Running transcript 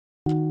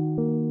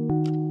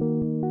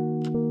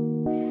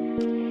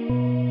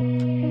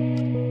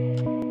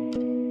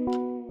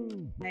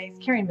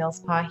Karie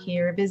Millspaugh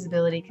here,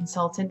 visibility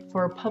consultant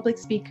for public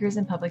speakers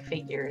and public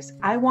figures.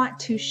 I want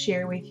to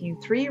share with you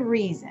 3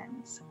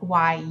 reasons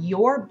why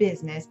your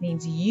business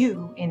needs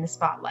you in the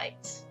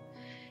spotlight.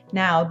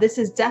 Now, this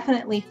is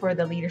definitely for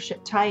the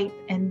leadership type,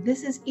 and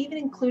this is even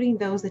including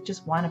those that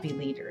just want to be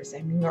leaders.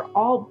 I mean, we're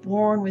all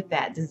born with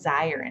that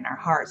desire in our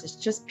hearts. It's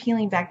just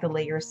peeling back the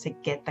layers to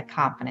get the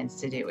confidence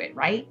to do it,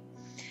 right?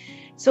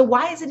 So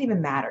why does it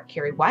even matter,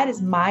 Karie? Why does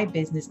my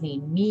business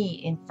need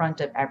me in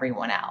front of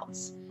everyone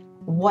else?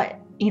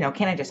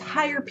 Can I just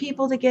hire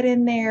people to get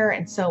in there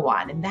and so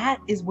on? And that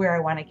is where I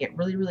want to get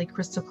really, really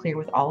crystal clear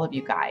with all of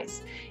you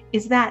guys,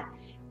 is that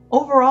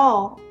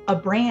overall, a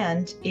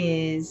brand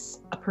is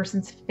a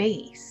person's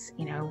face.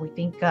 We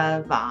think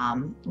of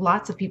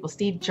lots of people,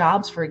 Steve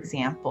Jobs, for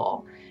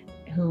example,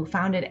 who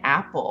founded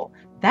Apple.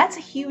 That's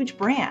a huge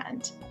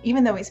brand.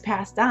 Even though he's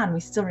passed on, we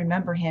still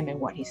remember him and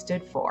what he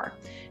stood for.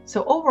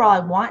 So overall, I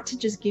want to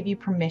just give you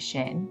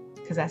permission,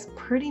 because that's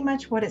pretty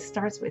much what it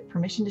starts with,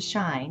 permission to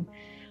shine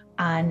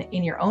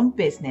in your own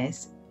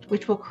business,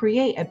 which will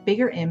create a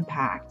bigger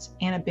impact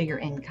and a bigger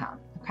income.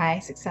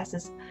 Okay, success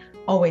is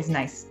always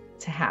nice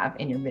to have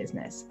in your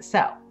business.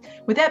 So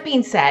with that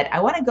being said, I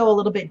want to go a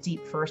little bit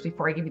deep first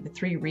before I give you the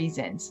 3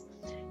 reasons.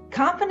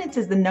 Confidence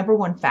is the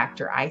 #1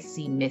 factor I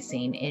see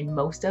missing in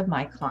most of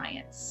my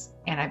clients.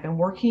 And I've been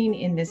working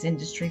in this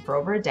industry for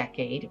over a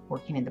decade,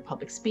 working in the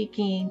public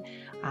speaking.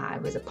 I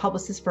was a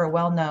publicist for a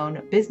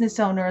well-known business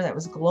owner that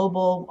was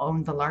global,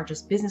 owned the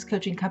largest business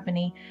coaching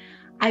company.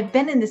 I've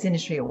been in this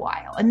industry a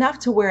while, enough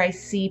to where I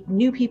see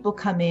new people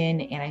come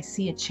in and I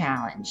see a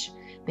challenge.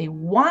 They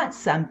want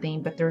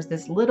something, but there's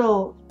this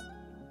little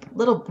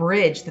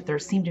bridge that there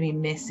seemed to be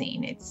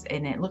missing.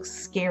 It looks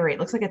scary. It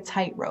looks like a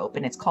tightrope,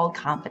 and it's called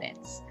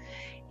confidence.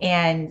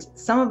 And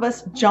some of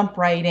us jump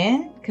right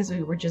in because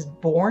we were just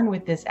born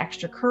with this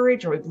extra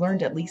courage, or we've learned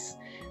to at least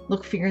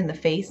look fear in the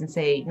face and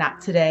say,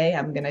 not today,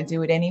 I'm going to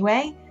do it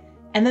anyway.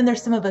 And then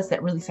there's some of us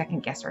that really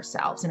second guess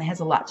ourselves, and it has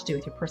a lot to do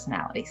with your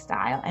personality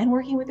style and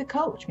working with a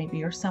coach. Maybe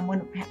you're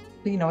someone,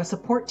 a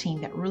support team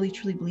that really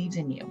truly believes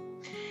in you.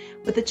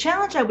 But the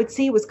challenge I would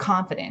see was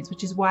confidence,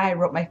 which is why I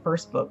wrote my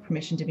first book,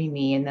 Permission to Be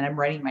Me, and then I'm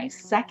writing my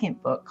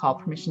second book called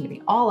Permission to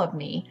Be All of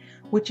Me,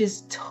 which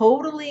is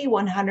totally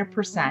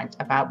 100%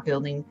 about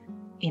building,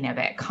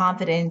 that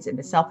confidence and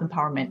the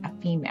self-empowerment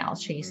a female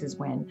chases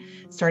when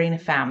starting a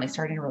family,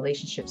 starting a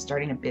relationship,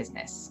 starting a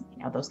business,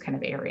 those kind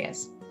of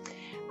areas.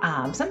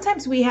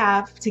 Sometimes we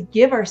have to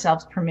give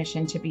ourselves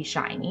permission to be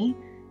shiny.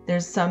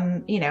 There's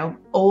some,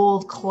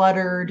 old,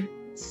 cluttered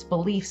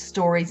belief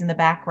stories in the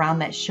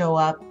background that show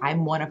up.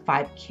 I'm one of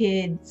 5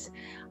 kids.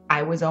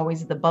 I was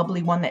always the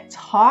bubbly one that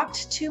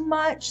talked too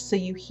much. So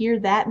you hear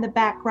that in the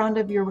background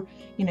of your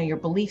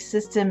belief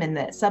system and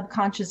the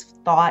subconscious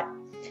thought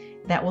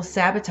that will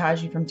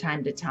sabotage you from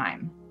time to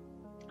time.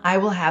 I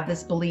will have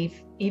this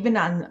belief even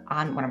on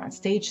when I'm on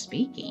stage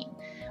speaking.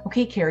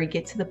 Okay, Karie,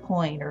 get to the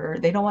point, or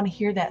they don't want to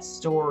hear that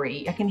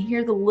story. I can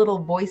hear the little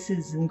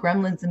voices and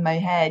gremlins in my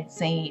head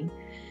saying,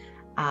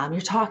 you're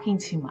talking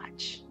too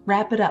much.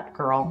 Wrap it up,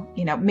 girl.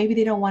 Maybe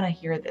they don't want to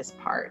hear this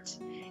part.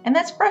 And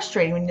that's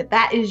frustrating when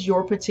that is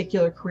your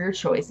particular career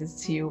choice,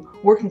 is to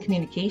work in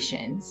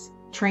communications,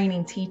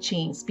 training,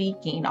 teaching,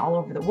 speaking all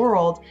over the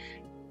world,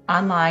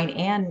 online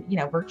and,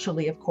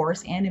 virtually, of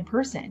course, and in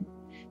person.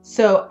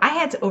 So I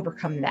had to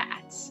overcome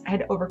that. I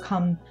had to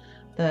overcome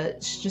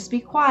just be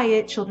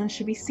quiet. Children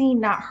should be seen,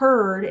 not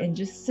heard, and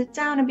just sit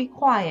down and be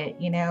quiet,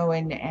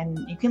 and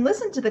you can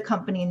listen to the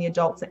company and the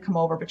adults that come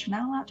over, but you're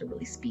not allowed to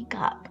really speak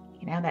up,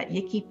 that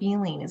yicky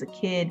feeling as a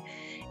kid.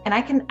 And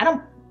I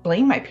don't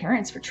blame my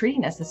parents for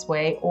treating us this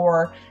way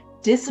or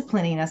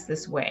disciplining us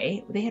this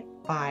way. They had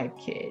 5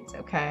 kids,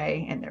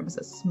 okay? And there was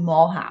a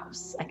small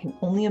house. I can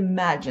only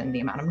imagine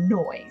the amount of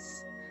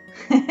noise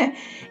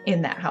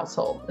in that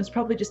household. It was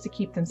probably just to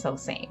keep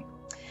themselves sane.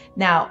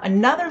 Now,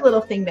 another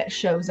little thing that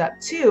shows up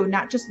too,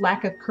 not just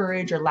lack of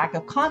courage or lack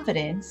of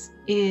confidence,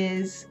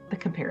 is the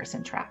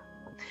comparison trap.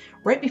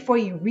 Right before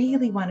you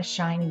really want to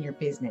shine in your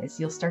business,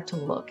 you'll start to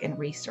look and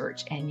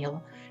research, and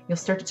you'll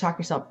start to talk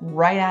yourself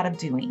right out of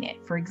doing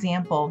it. For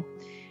example,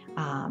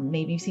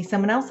 maybe you see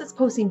someone else that's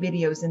posting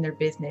videos in their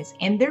business,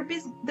 and their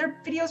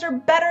videos are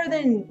better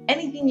than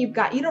anything you've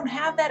got. You don't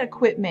have that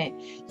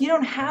equipment. You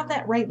don't have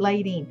that right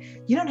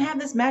lighting. You don't have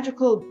this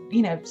magical,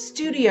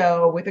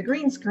 studio with a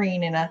green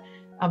screen and a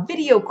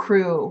video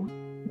crew.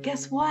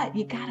 Guess what?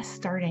 You got to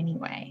start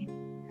anyway.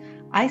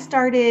 I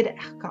started,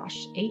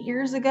 8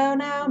 years ago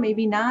now,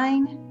 maybe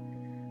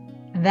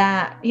 9,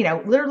 that,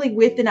 literally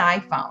with an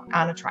iPhone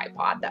on a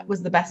tripod. That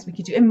was the best we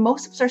could do. And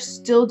most of us are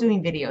still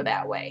doing video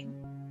that way.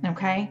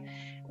 Okay.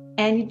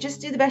 And you just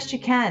do the best you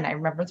can. I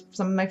remember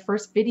some of my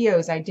first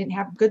videos, I didn't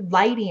have good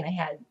lighting. I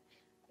had,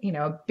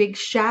 a big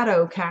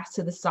shadow cast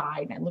to the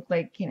side. And it looked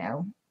like,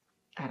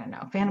 I don't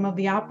know, Phantom of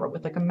the Opera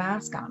with like a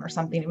mask on or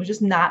something. It was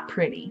just not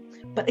pretty,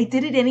 but I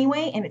did it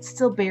anyway, and it's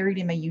still buried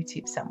in my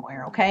YouTube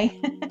somewhere, okay?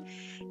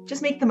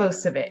 just make the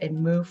most of it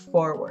and move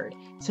forward.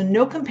 So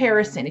no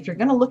comparison. If you're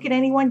going to look at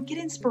anyone, get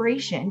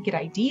inspiration, get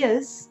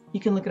ideas. You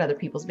can look at other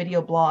people's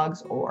video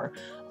blogs or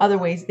other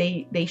ways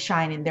they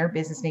shine in their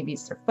business. Maybe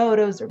it's their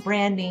photos or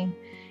branding,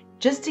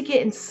 just to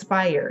get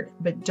inspired,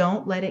 but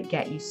don't let it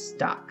get you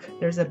stuck.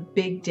 There's a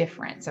big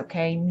difference,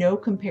 okay? No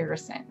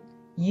comparison.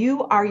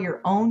 You are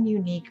your own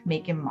unique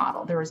make and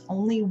model. There is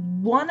only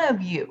one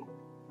of you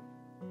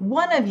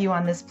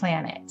on this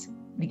planet.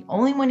 The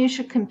only one you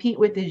should compete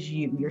with is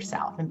you,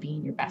 yourself, and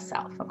being your best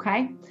self,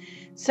 okay?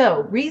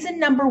 So reason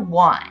number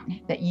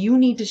one that you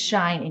need to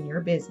shine in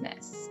your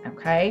business,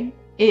 okay,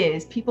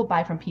 is people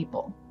buy from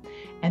people,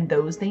 and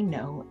those they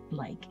know,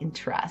 like, and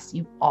trust.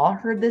 You've all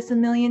heard this a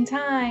million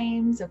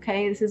times,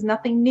 okay? This is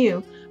nothing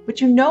new, but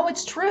you know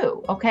it's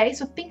true, okay?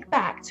 So think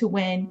back to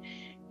when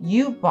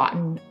you've bought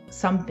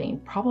something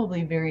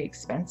probably very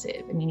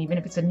expensive. I mean, even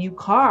if it's a new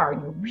car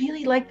and you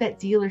really like that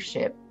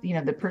dealership, you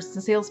know,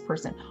 the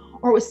salesperson,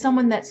 or it was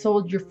someone that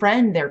sold your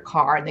friend their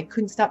car and they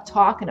couldn't stop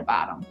talking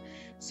about them.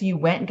 So you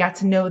went and got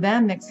to know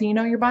them. Next thing you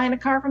know, you're buying a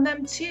car from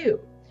them too.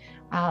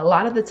 A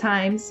lot of the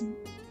times,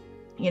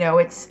 you know,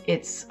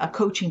 it's a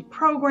coaching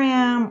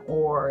program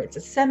or it's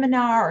a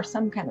seminar or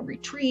some kind of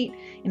retreat,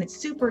 and it's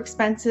super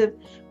expensive,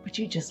 but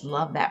you just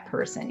love that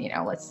person. You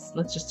know, let's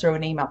just throw a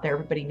name out there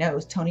everybody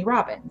knows, Tony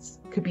Robbins.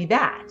 Could be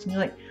that. And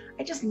you're like,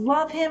 I just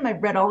love him.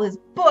 I've read all his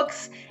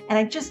books and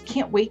I just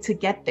can't wait to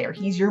get there.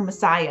 He's your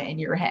Messiah in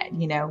your head,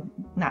 you know,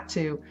 not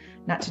to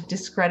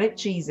discredit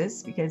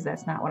Jesus, because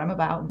that's not what I'm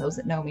about. And those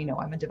that know me know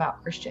I'm a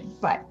devout Christian,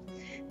 but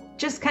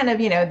just kind of,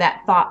 you know,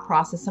 that thought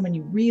process, someone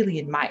you really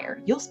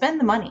admire. You'll spend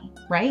the money,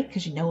 right?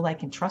 Because you know,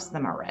 like, and trust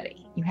them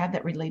already. You have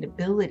that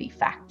relatability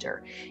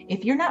factor.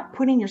 If you're not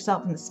putting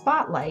yourself in the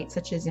spotlight,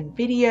 such as in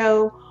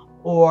video,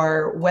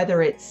 or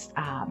whether it's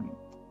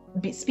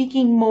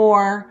speaking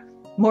more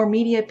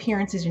media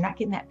appearances, you're not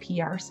getting that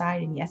PR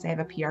side. And yes, I have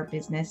a PR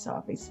business, so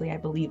obviously I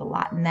believe a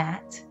lot in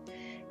that.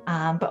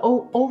 But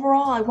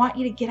overall, I want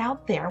you to get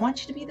out there. I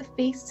want you to be the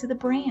face to the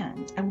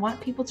brand. I want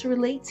people to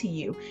relate to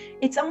you.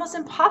 It's almost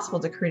impossible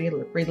to create a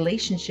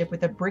relationship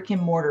with a brick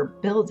and mortar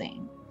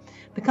building.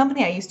 The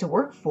company I used to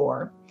work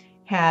for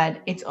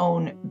had its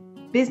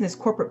own business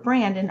corporate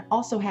brand and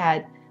also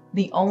had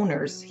the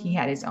owners. He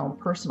had his own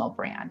personal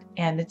brand,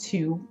 and the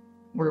two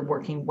were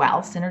working well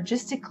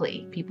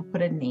synergistically. People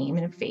put a name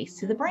and a face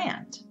to the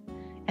brand,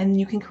 and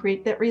you can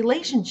create that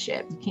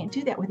relationship. You can't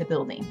do that with a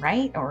building,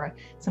 right? Or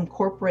some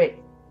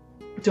corporate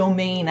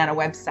domain on a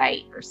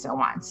website or so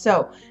on.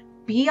 So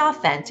be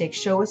authentic,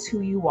 show us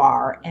who you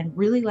are, and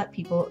really let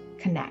people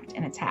connect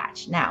and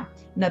attach. Now,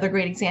 another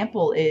great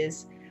example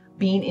is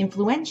being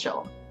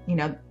influential. You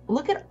know,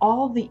 look at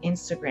all the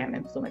Instagram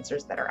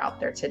influencers that are out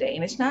there today.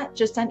 And it's not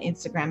just on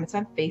Instagram, it's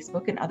on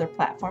Facebook and other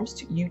platforms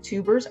too.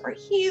 YouTubers are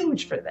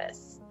huge for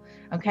this.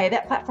 Okay,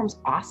 that platform's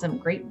awesome.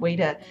 Great way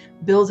to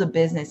build a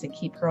business and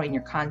keep growing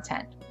your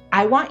content.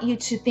 I want you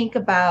to think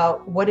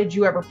about, what did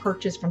you ever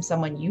purchase from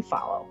someone you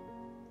follow?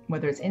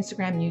 Whether it's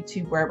Instagram,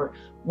 YouTube, wherever.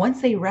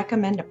 Once they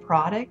recommend a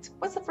product,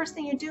 what's the first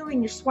thing you're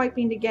doing? You're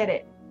swiping to get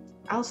it.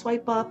 I'll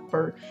swipe up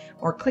or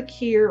click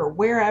here or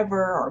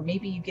wherever, or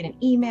maybe you get an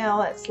email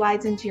that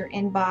slides into your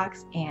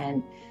inbox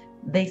and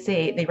they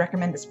say they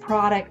recommend this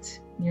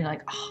product. And you're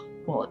like, oh,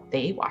 well, if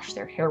they wash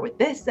their hair with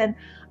this, then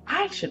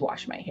I should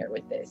wash my hair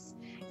with this.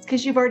 It's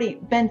because you've already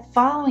been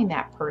following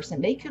that person.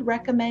 They could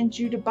recommend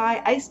you to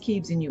buy ice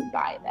cubes and you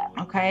buy them,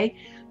 okay?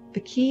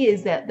 The key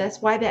is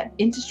that's why that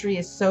industry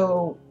is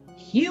so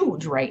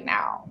huge right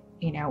now,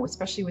 you know,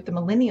 especially with the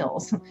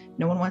millennials.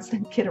 No one wants to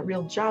get a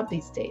real job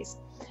these days.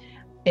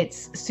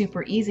 It's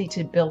super easy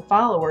to build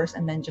followers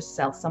and then just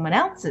sell someone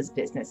else's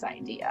business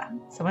idea,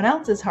 someone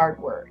else's hard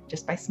work,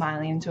 just by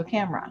smiling into a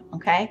camera,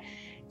 okay?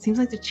 It seems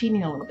like they're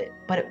cheating a little bit,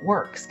 but it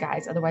works,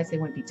 guys. Otherwise, they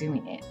wouldn't be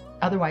doing it.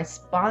 Otherwise,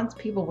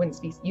 people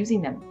wouldn't be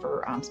using them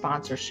for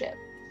sponsorship.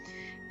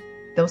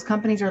 Those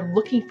companies are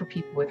looking for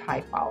people with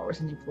high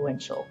followers and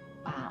influential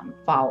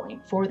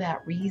following. For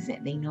that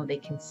reason, they know they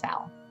can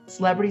sell.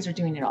 Celebrities are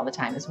doing it all the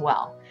time as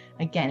well.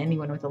 Again,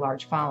 anyone with a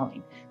large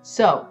following.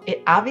 So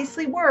it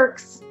obviously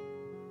works,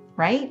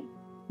 right?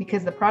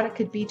 Because the product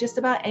could be just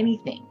about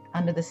anything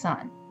under the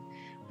sun.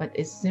 But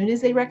as soon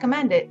as they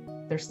recommend it,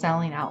 they're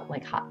selling out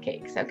like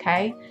hotcakes,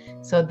 okay?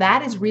 So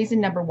that is reason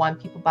number one,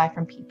 people buy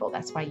from people.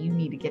 That's why you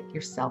need to get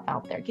yourself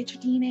out there. Get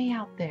your DNA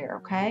out there,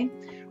 okay?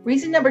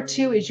 Reason number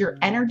two is your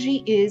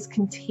energy is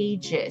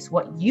contagious.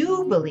 What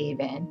you believe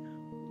in,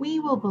 we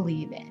will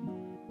believe in.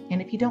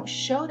 And if you don't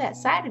show that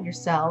side of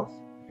yourself,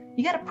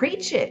 you got to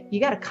preach it. You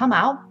got to come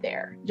out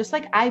there. Just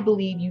like I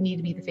believe you need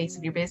to be the face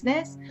of your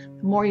business.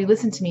 The more you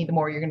listen to me, the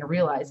more you're going to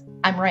realize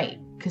I'm right,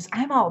 because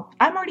I'm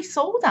already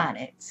sold on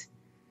it.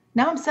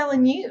 Now I'm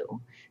selling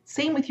you.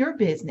 Same with your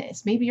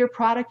business. Maybe your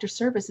product or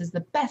service is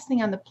the best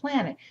thing on the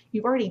planet.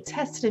 You've already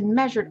tested and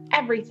measured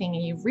everything,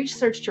 and you've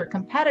researched your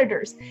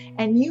competitors,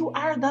 and you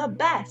are the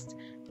best.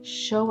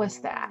 Show us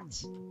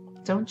that.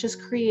 Don't just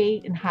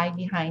create and hide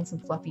behind some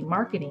fluffy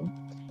marketing.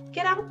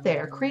 Get out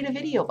there, create a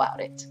video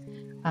about it.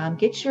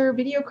 Get your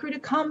video crew to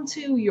come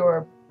to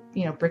your,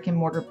 brick and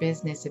mortar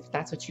business if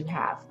that's what you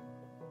have.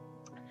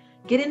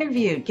 Get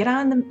interviewed, get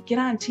on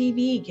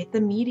TV, get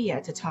the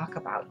media to talk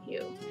about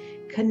you.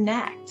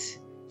 Connect,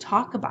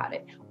 talk about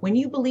it. When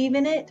you believe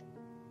in it,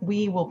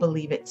 we will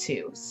believe it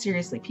too.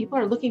 Seriously, people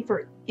are looking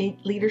for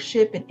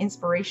leadership and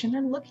inspiration.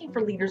 They're looking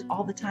for leaders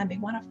all the time. They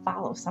want to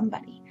follow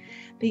somebody.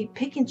 They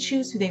pick and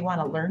choose who they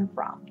want to learn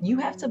from. You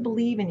have to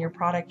believe in your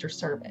product or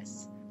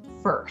service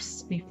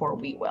first before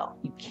we will.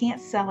 You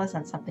can't sell us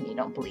on something you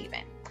don't believe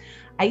in.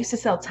 I used to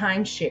sell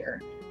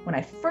timeshare when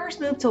I first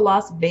moved to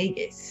Las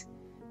Vegas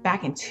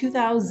back in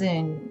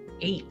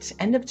 2008,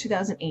 end of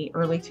 2008,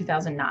 early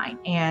 2009.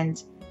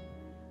 And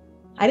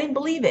I didn't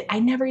believe it. I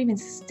never even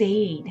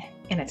stayed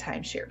in a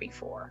timeshare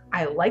before.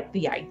 I liked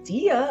the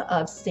idea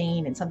of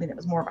staying in something that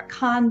was more of a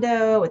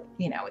condo with,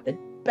 with a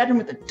bedroom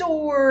with a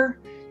door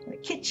and a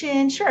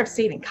kitchen. Sure, I've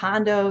stayed in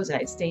condos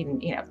and I've stayed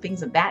in,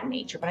 things of that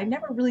nature, but I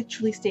never really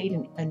truly stayed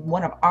in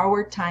one of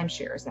our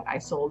timeshares that I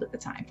sold at the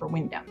time for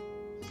Wyndham.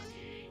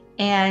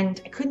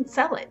 And I couldn't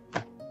sell it.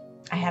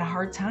 I had a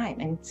hard time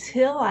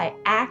until I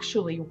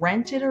actually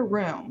rented a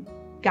room,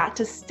 got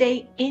to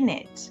stay in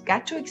it,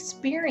 got to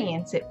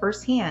experience it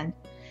firsthand.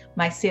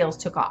 My sales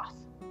took off.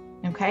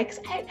 Okay, because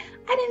I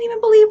didn't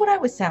even believe what I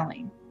was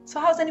selling. So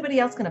how's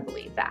anybody else going to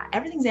believe that?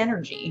 Everything's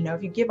energy.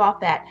 If you give off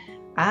that,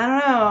 I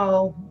don't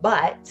know,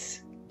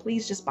 but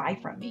please just buy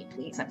from me,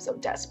 please. I'm so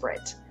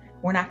desperate.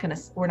 We're not gonna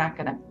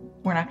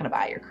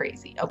buy. You're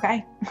crazy,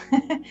 okay?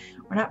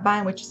 We're not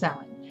buying what you're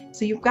selling.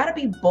 So you've got to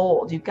be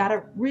bold. You've got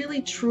to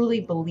really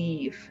truly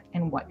believe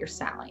in what you're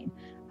selling.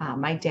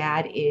 My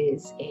dad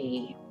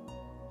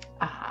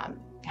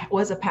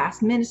was a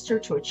past minister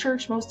to a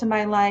church most of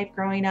my life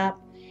growing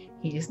up.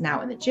 He is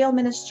now in the jail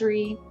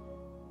ministry.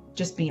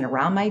 Just being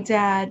around my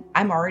dad,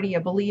 I'm already a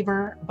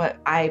believer, but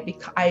I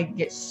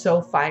get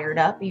so fired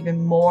up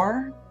even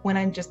more when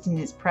I'm just in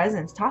his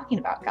presence talking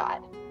about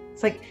God.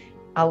 It's like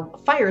a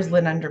fire is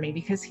lit under me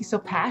because he's so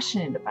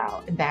passionate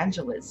about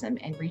evangelism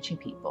and reaching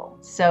people.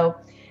 So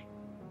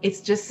it's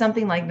just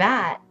something like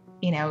that.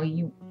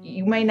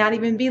 You might not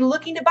even be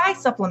looking to buy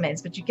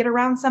supplements, but you get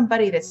around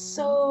somebody that's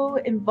so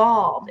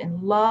involved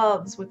and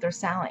loves what they're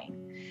selling.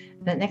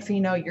 The next thing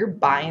you know, you're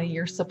buying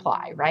your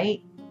supply,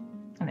 right?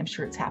 And I'm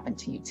sure it's happened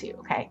to you too,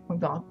 okay?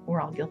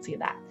 We're all guilty of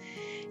that.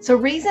 So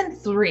reason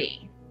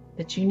 3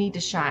 that you need to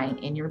shine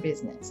in your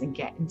business and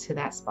get into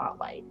that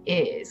spotlight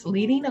is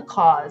leading a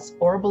cause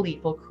or a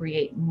belief will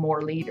create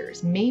more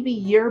leaders. Maybe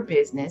your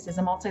business is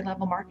a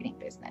multi-level marketing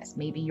business.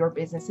 Maybe your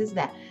business is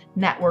that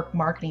network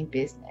marketing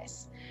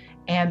business.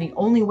 And the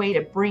only way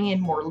to bring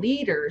in more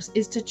leaders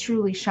is to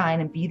truly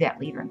shine and be that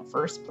leader in the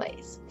first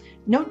place.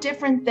 No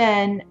different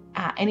than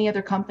any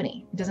other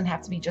company. It doesn't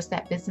have to be just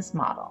that business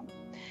model.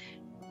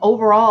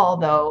 Overall,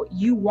 though,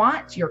 you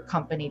want your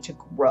company to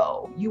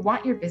grow. You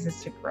want your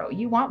business to grow.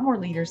 You want more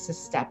leaders to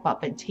step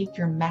up and take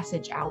your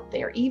message out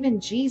there. Even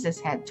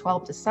Jesus had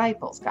 12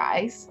 disciples,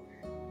 guys.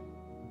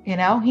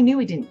 He knew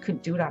he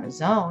couldn't do it on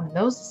his own. And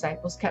those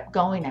disciples kept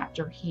going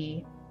after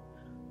he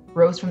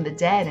rose from the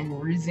dead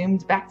and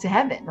resumed back to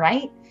heaven,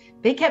 right?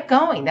 They kept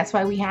going. That's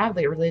why we have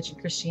the religion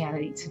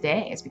Christianity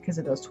today. It's because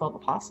of those 12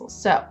 apostles.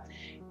 So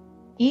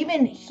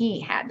even he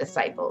had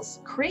disciples.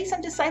 Create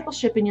some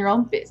discipleship in your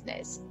own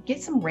business.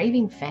 Get some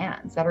raving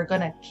fans that are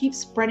going to keep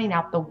spreading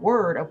out the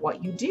word of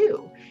what you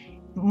do.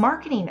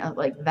 Marketing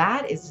like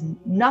that is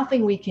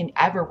nothing we can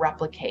ever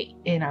replicate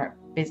in our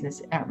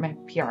business, my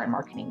PR and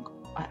marketing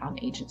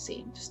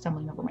agency. I'm just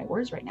stumbling over my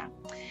words right now.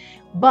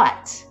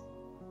 But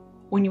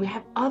when you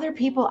have other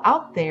people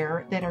out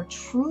there that are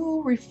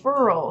true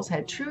referrals,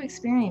 had true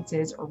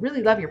experiences, or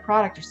really love your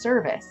product or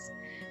service,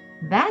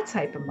 that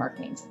type of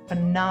marketing is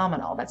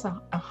phenomenal. That's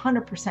a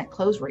 100%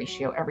 close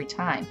ratio every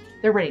time.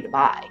 They're ready to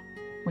buy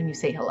when you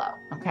say hello,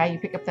 okay? You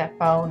pick up that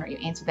phone or you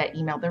answer that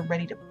email, they're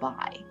ready to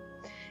buy.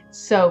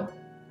 So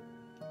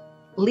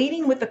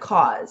leading with the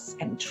cause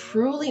and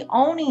truly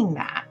owning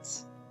that,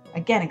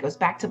 again, it goes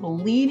back to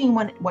believing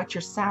what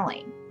you're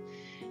selling.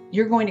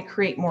 You're going to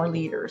create more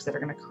leaders that are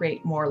going to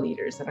create more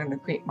leaders that are going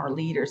to create more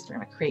leaders that are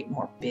going to create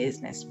more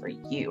business for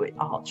you. It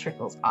all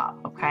trickles up,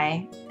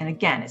 okay? And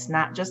again, it's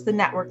not just the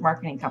network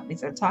marketing companies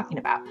that I'm talking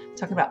about. I'm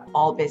talking about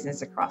all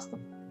business across the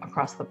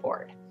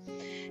board.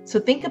 So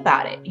think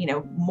about it,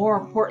 more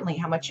importantly,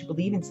 how much you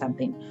believe in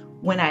something.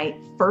 When I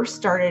first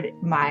started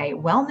my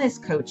wellness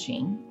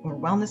coaching or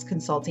wellness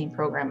consulting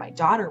program, my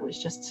daughter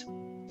was just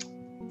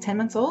 10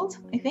 months old,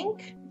 I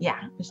think.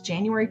 Yeah, it was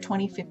January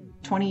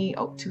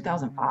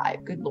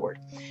 2005. Good Lord.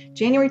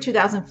 January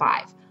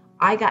 2005,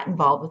 I got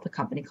involved with a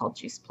company called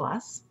Juice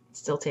Plus.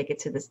 Still take it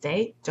to this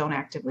day. Don't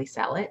actively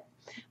sell it.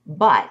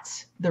 But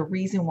the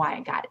reason why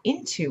I got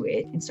into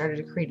it and started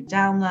to create a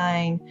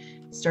downline,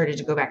 started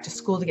to go back to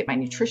school to get my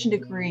nutrition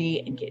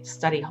degree and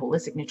study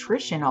holistic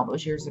nutrition all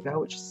those years ago,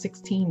 which is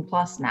 16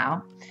 plus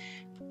now,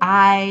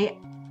 I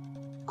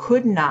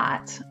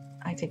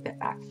take that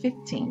back,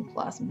 15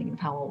 plus. I'm thinking of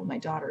how old my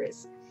daughter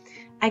is.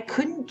 I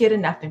couldn't get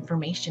enough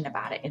information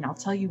about it, and I'll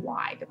tell you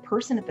why. The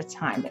person at the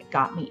time that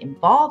got me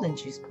involved in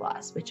Juice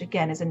Plus, which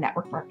again is a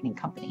network marketing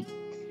company,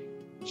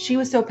 she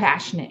was so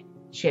passionate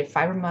She had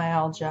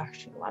fibromyalgia,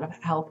 she had a lot of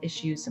health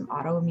issues, some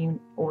autoimmune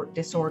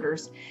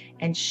disorders,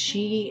 and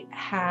she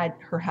had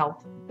her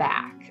health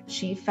back.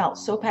 She felt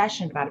so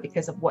passionate about it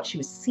because of what she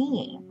was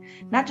seeing,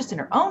 not just in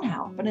her own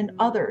health, but in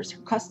others,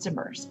 her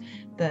customers.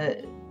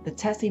 The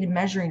testing and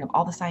measuring of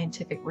all the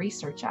scientific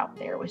research out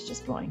there was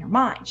just blowing her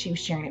mind. She was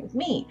sharing it with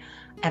me.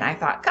 And I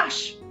thought,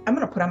 gosh, I'm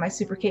going to put on my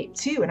super cape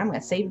too, and I'm going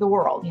to save the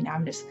world. You know,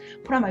 I'm just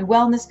put on my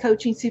wellness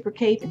coaching super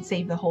cape and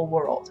save the whole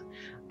world.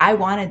 I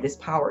wanted this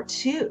power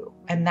too.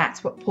 And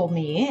that's what pulled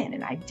me in.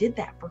 And I did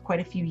that for quite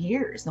a few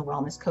years. The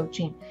wellness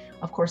coaching,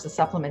 of course, the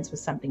supplements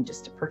was something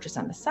just to purchase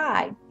on the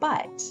side,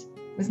 but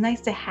it was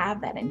nice to have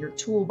that in your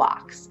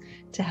toolbox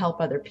to help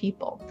other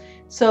people.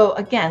 So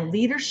again,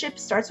 leadership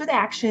starts with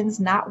actions,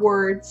 not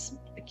words.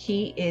 The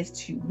key is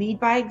to lead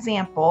by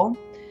example,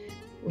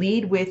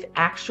 lead with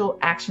actual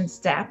action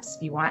steps.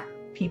 If you want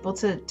people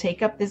to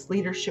take up this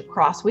leadership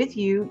cross with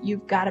you,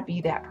 you've got to be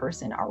that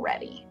person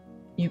already.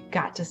 You've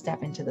got to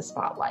step into the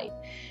spotlight.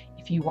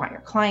 If you want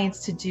your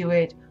clients to do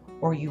it,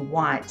 or you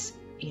want,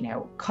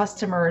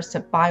 customers to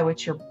buy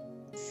what you're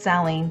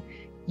selling,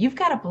 you've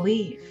got to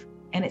believe.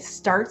 And it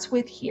starts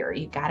with here.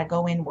 You got to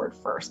go inward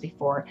first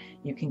before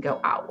you can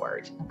go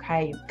outward.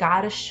 Okay. You've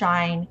got to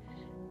shine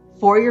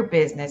for your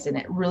business. And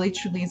it really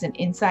truly is an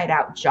inside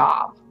out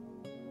job.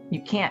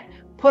 You can't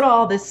put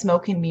all this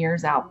smoke and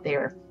mirrors out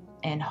there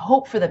and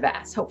hope for the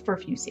best, hope for a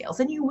few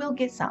sales, and you will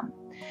get some.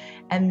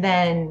 And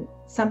then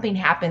something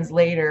happens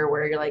later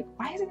where you're like,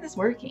 why isn't this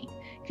working?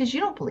 Because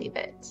you don't believe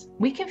it.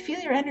 We can feel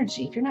your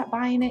energy. If you're not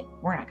buying it,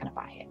 we're not going to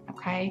buy it.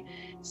 Okay.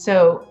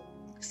 So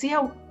see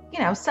how,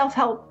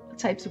 self-help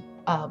types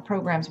of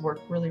programs work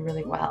really,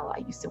 really well. I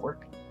used to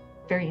work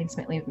very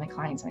intimately with my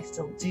clients, and I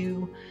still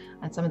do,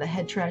 on some of the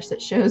head trash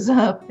that shows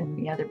up and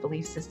the other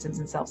belief systems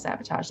and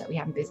self-sabotage that we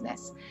have in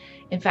business.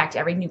 In fact,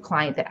 every new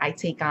client that I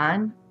take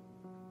on,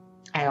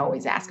 I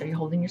always ask, are you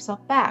holding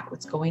yourself back?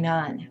 What's going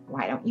on?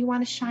 Why don't you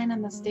want to shine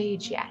on the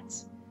stage yet?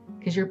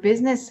 Because your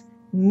business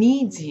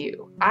needs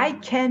you. I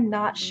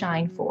cannot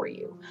shine for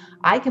you.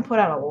 I can put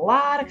out a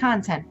lot of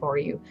content for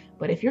you,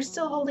 but if you're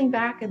still holding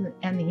back and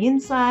the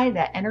inside,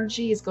 that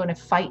energy is going to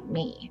fight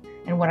me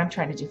and what I'm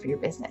trying to do for your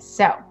business.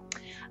 So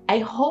I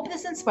hope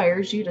this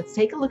inspires you to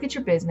take a look at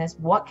your business.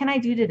 What can I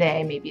do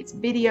today? Maybe it's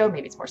video,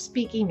 maybe it's more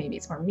speaking, maybe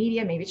it's more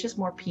media, maybe it's just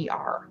more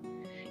PR.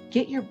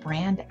 Get your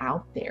brand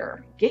out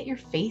there. Get your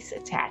face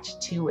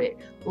attached to it.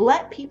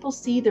 Let people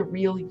see the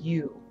real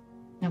you.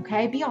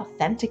 Okay? Be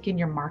authentic in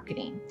your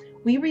marketing.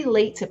 We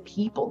relate to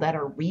people that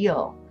are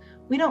real.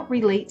 We don't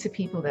relate to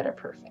people that are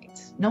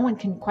perfect. No one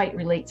can quite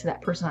relate to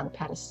that person on the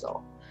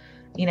pedestal.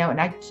 And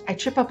I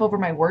trip up over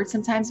my words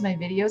sometimes in my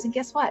videos, and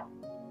guess what?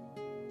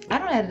 I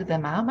don't edit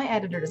them out. My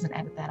editor doesn't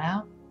edit that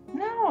out.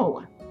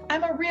 No,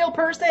 I'm a real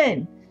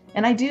person.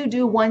 And I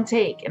do one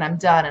take and I'm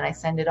done and I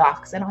send it off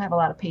because I don't have a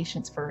lot of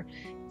patience for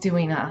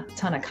doing a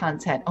ton of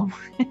content. Oh,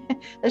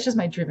 that's just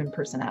my driven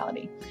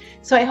personality.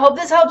 So I hope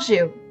this helps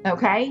you,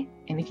 okay?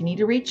 And if you need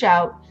to reach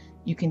out,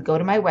 you can go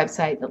to my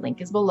website. The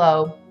link is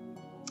below,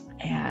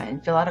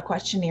 and fill out a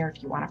questionnaire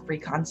if you want a free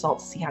consult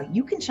to see how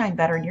you can shine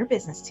better in your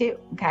business too,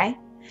 okay?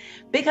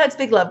 Big hugs,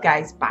 big love,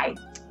 guys. Bye.